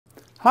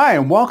Hi,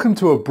 and welcome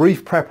to a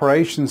brief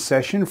preparation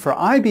session for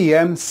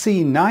IBM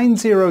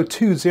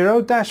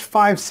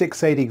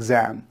C9020-568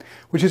 exam,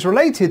 which is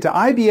related to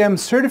IBM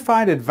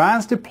Certified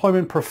Advanced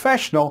Deployment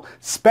Professional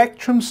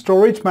Spectrum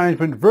Storage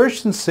Management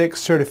version 6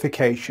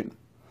 certification.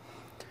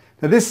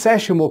 Now, this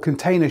session will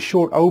contain a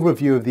short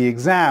overview of the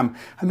exam,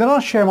 and then I'll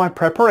share my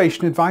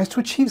preparation advice to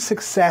achieve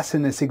success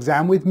in this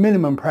exam with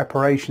minimum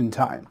preparation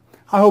time.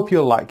 I hope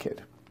you'll like it.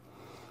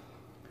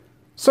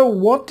 So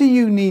what do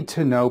you need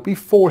to know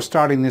before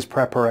starting this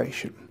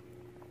preparation?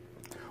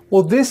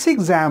 Well, this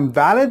exam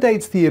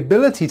validates the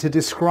ability to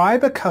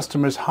describe a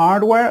customer's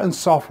hardware and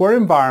software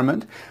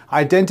environment,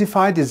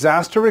 identify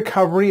disaster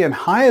recovery and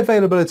high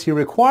availability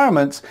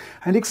requirements,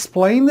 and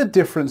explain the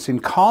difference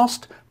in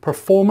cost,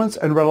 performance,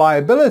 and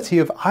reliability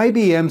of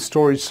IBM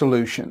storage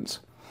solutions.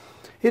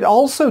 It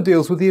also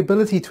deals with the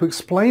ability to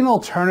explain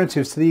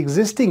alternatives to the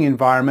existing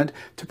environment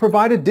to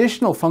provide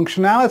additional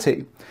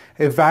functionality,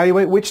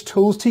 evaluate which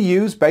tools to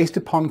use based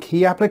upon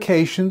key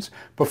applications,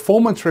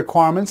 performance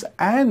requirements,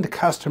 and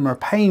customer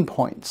pain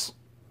points.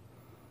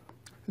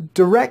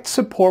 Direct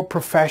support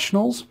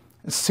professionals,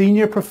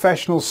 senior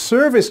professional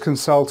service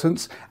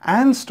consultants,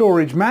 and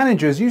storage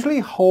managers usually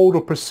hold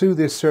or pursue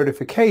this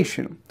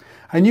certification,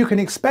 and you can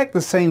expect the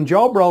same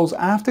job roles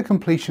after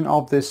completion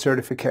of this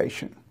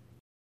certification.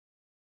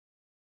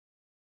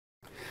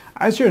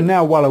 As you're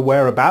now well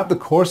aware about the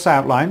course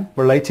outline,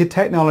 related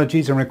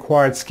technologies and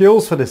required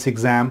skills for this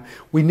exam,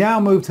 we now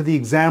move to the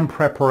exam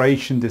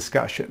preparation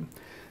discussion.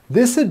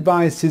 This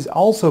advice is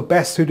also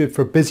best suited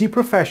for busy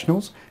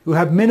professionals who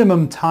have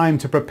minimum time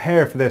to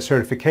prepare for their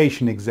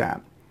certification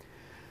exam.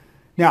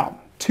 Now,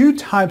 two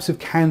types of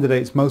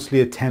candidates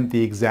mostly attempt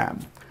the exam.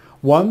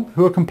 One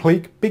who are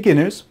complete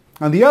beginners,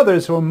 and the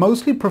others who are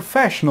mostly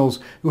professionals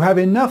who have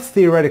enough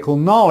theoretical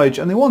knowledge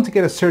and they want to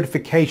get a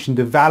certification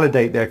to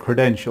validate their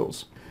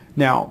credentials.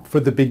 Now, for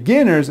the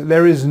beginners,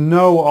 there is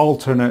no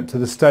alternate to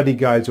the study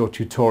guides or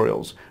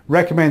tutorials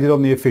recommended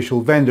on the official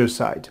vendor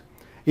site.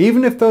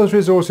 Even if those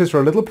resources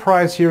are a little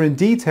pricier and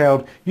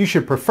detailed, you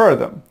should prefer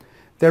them.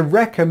 They're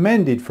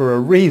recommended for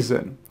a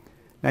reason.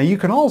 Now, you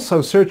can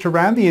also search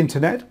around the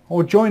internet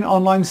or join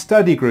online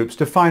study groups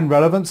to find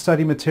relevant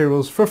study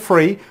materials for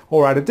free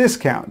or at a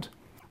discount.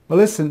 Well,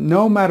 listen,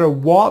 no matter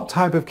what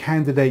type of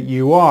candidate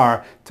you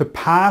are, to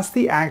pass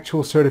the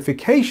actual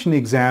certification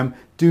exam,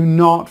 do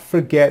not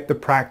forget the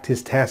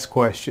practice test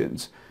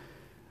questions.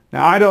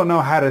 Now, I don't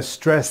know how to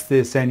stress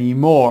this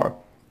anymore.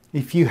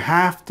 If you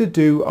have to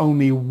do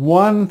only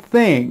one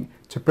thing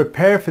to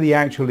prepare for the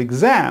actual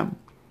exam,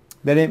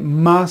 then it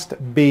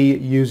must be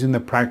using the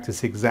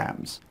practice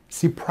exams.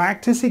 See,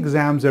 practice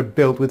exams are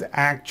built with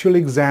actual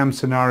exam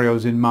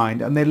scenarios in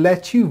mind, and they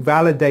let you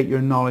validate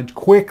your knowledge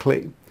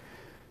quickly.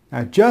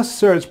 Now, Just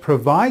Search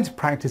provides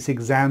practice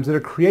exams that are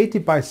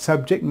created by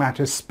subject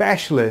matter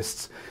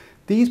specialists.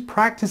 These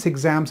practice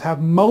exams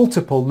have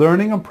multiple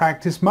learning and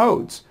practice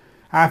modes.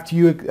 After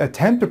you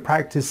attempt a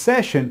practice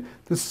session,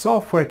 the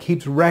software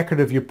keeps record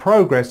of your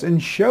progress and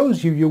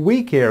shows you your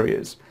weak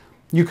areas.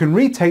 You can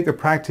retake the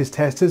practice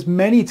test as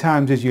many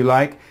times as you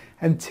like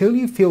until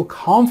you feel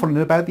confident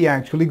about the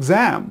actual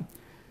exam.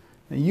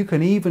 Now, you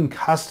can even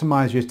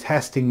customize your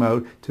testing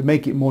mode to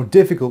make it more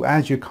difficult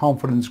as your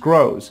confidence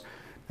grows.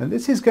 And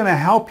this is going to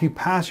help you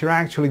pass your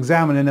actual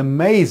exam in an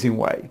amazing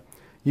way.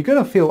 You're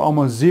going to feel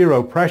almost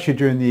zero pressure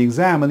during the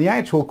exam, and the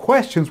actual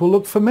questions will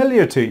look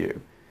familiar to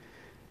you.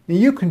 Now,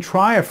 you can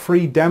try a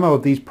free demo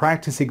of these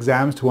practice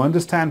exams to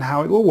understand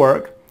how it will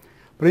work,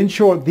 but in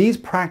short, these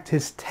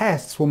practice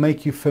tests will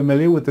make you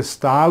familiar with the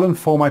style and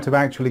format of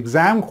actual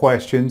exam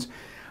questions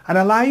and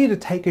allow you to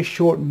take a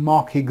short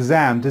mock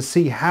exam to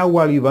see how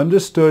well you've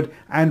understood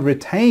and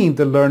retained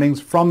the learnings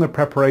from the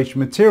preparation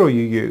material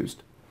you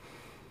used.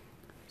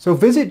 So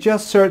visit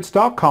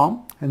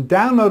justsearch.com and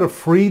download a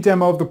free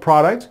demo of the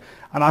product,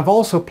 and I've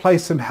also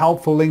placed some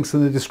helpful links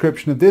in the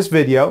description of this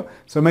video,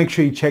 so make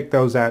sure you check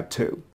those out too.